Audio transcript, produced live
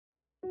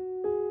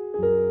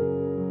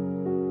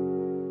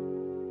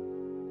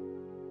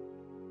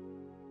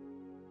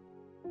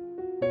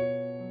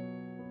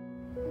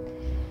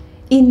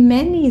In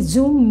many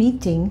Zoom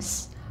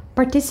meetings,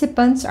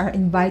 participants are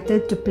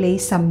invited to play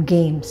some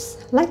games,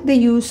 like the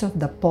use of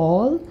the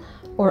poll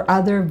or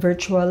other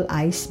virtual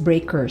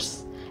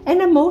icebreakers.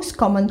 And the most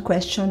common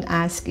question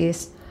asked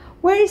is,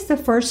 where is the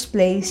first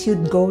place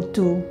you'd go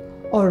to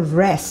or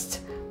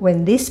rest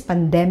when this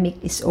pandemic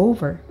is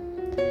over?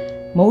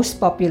 Most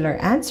popular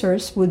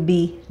answers would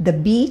be the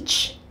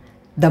beach,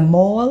 the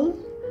mall,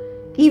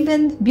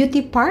 even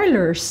beauty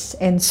parlors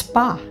and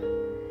spa.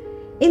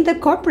 In the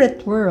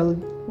corporate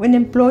world, when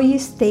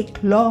employees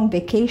take long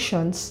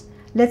vacations,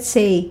 let's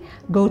say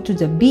go to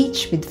the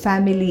beach with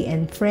family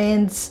and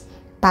friends,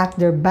 pack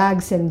their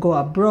bags and go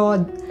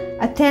abroad,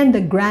 attend a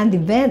grand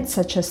event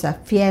such as a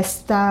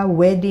fiesta,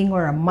 wedding,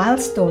 or a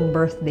milestone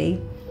birthday,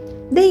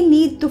 they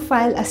need to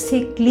file a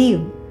sick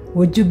leave.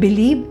 Would you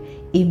believe?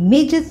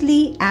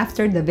 Immediately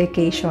after the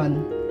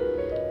vacation.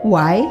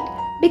 Why?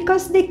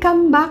 Because they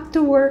come back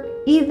to work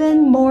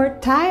even more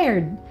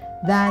tired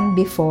than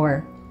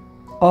before.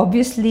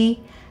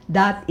 Obviously,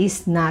 that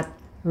is not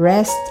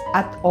rest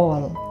at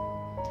all.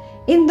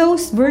 In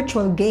those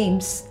virtual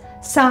games,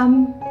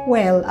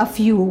 a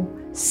few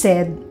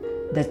said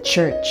the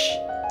church.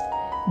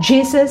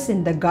 Jesus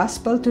in the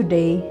gospel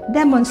today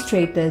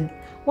demonstrated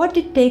what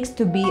it takes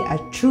to be a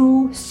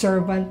true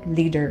servant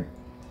leader.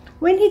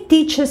 When he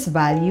teaches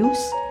values,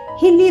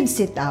 he lives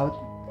it out.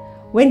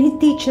 When he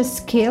teaches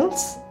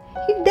skills,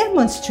 he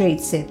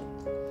demonstrates it.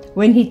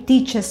 When he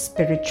teaches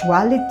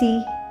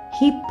spirituality,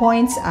 he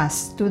points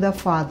us to the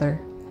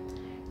Father.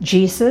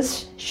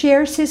 Jesus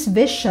shares his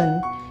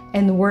vision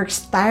and works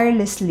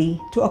tirelessly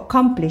to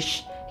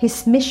accomplish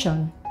his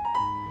mission,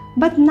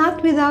 but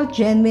not without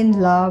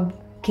genuine love,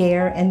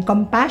 care, and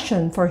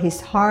compassion for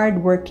his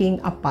hard-working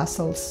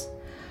apostles.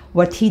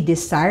 What he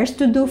desires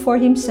to do for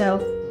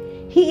himself,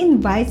 he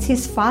invites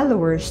his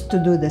followers to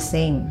do the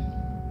same.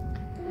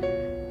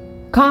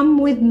 Come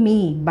with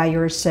me by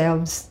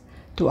yourselves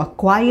to a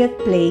quiet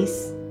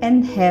place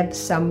and have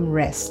some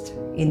rest.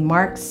 In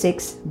Mark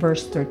 6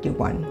 verse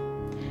 31.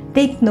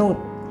 Take note,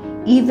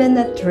 even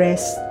at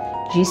rest,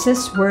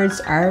 Jesus'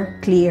 words are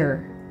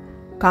clear.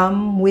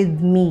 Come with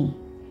me.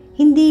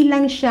 Hindi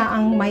lang siya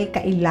ang may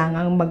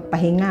kailangang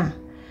magpahinga.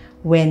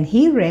 When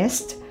he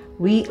rests,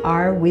 we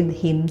are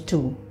with him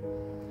too.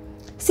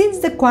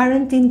 Since the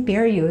quarantine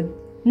period,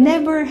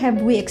 never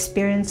have we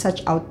experienced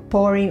such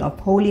outpouring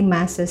of holy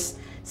masses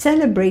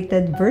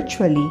celebrated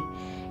virtually,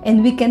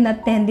 and we can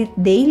attend it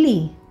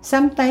daily,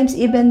 sometimes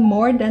even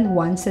more than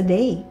once a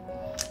day.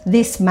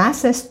 These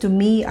masses to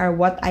me are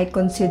what I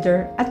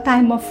consider a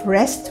time of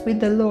rest with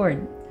the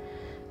Lord.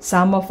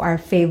 Some of our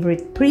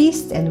favorite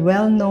priests and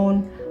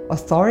well-known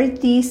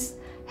authorities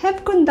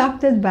have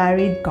conducted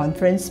varied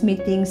conference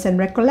meetings and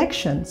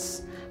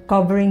recollections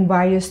covering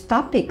various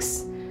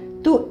topics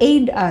to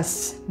aid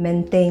us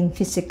maintain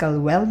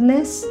physical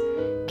wellness,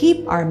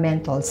 keep our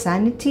mental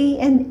sanity,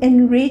 and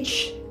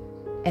enrich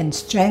and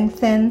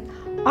strengthen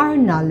our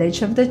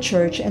knowledge of the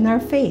Church and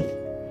our faith.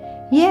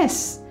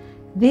 Yes,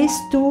 these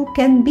too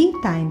can be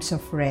times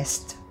of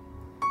rest.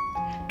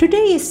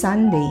 Today is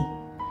Sunday.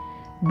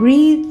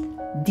 Breathe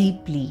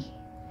deeply.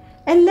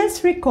 And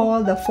let's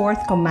recall the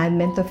fourth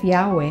commandment of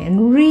Yahweh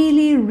and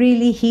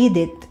really heed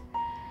it.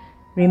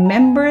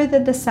 Remember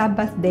that the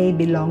Sabbath day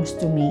belongs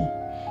to me.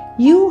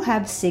 You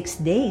have 6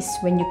 days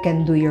when you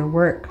can do your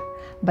work,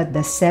 but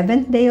the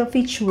seventh day of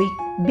each week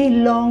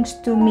belongs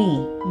to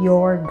me,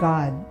 your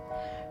God.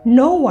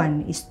 No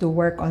one is to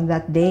work on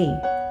that day,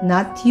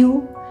 not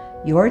you,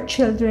 your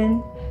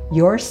children,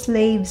 your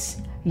slaves,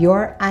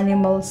 your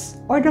animals,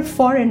 or the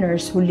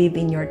foreigners who live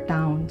in your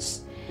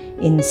towns.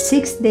 In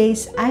 6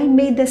 days I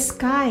made the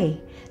sky,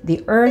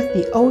 the earth,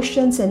 the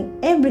oceans, and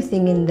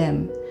everything in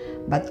them.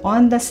 But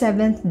on the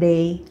seventh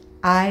day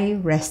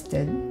I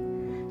rested.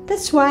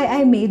 That's why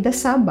I made the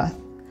Sabbath,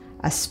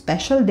 a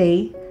special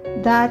day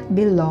that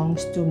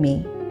belongs to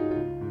me.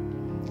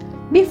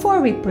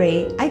 Before we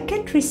pray, I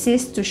can't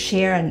resist to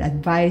share an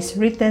advice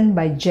written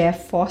by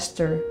Jeff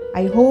Foster.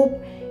 I hope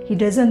he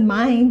doesn't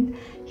mind.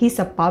 He's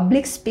a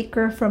public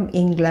speaker from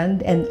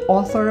England and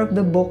author of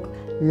the book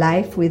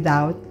Life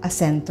Without a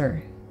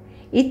Center.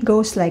 It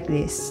goes like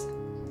this.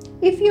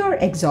 If you're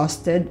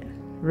exhausted,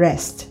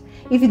 rest.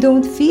 If you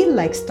don't feel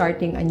like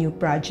starting a new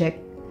project,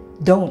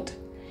 don't.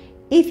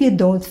 If you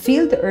don't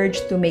feel the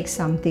urge to make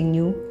something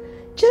new,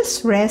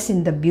 just rest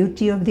in the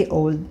beauty of the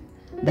old,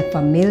 the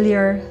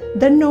familiar,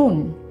 the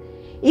known.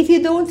 If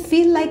you don't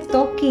feel like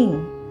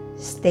talking,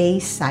 stay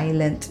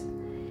silent.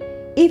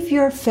 If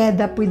you're fed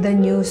up with the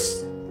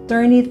news,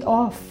 turn it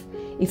off.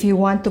 If you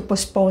want to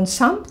postpone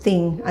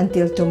something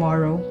until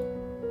tomorrow,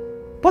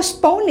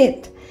 postpone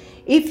it.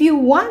 If you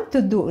want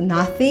to do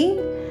nothing,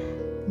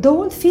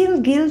 don't feel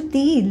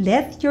guilty.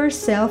 Let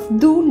yourself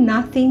do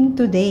nothing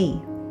today.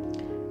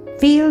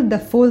 Feel the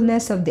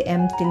fullness of the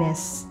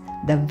emptiness,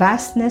 the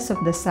vastness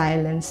of the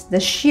silence, the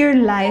sheer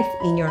life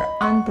in your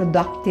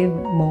unproductive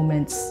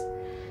moments.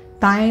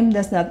 Time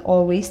does not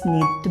always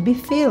need to be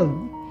filled.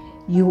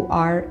 You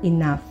are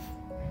enough,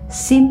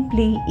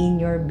 simply in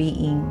your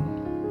being.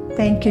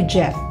 Thank you,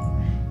 Jeff.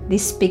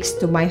 This speaks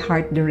to my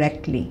heart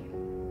directly.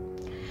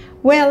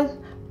 Well,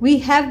 we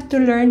have to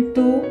learn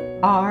to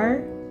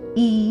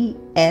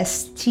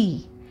REST.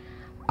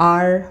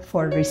 R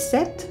for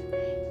reset,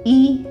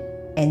 E,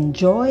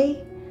 enjoy,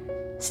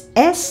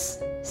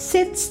 S,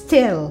 sit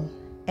still,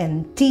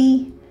 and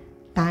T,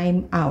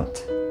 time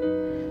out.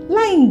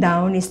 Lying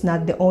down is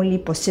not the only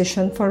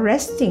position for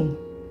resting.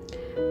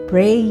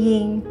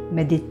 Praying,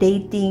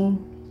 meditating,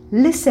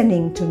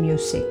 listening to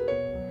music,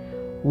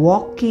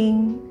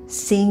 walking,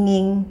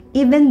 singing,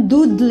 even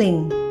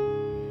doodling.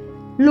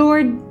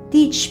 Lord,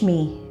 teach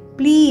me,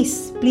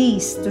 please,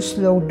 please, to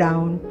slow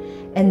down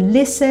and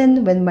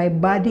listen when my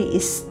body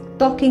is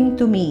talking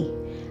to me.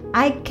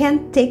 I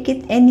can't take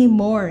it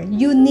anymore.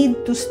 You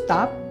need to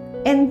stop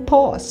and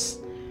pause.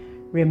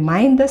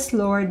 Remind us,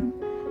 Lord,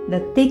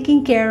 that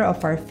taking care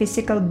of our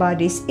physical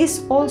bodies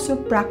is also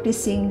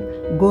practicing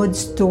good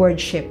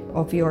stewardship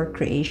of your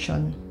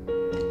creation.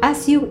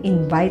 As you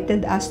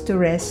invited us to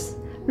rest,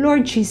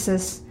 Lord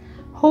Jesus,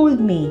 hold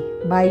me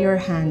by your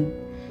hand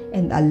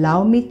and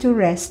allow me to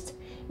rest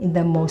in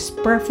the most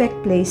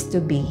perfect place to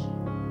be,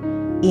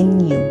 in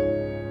you.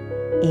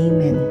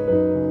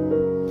 Amen.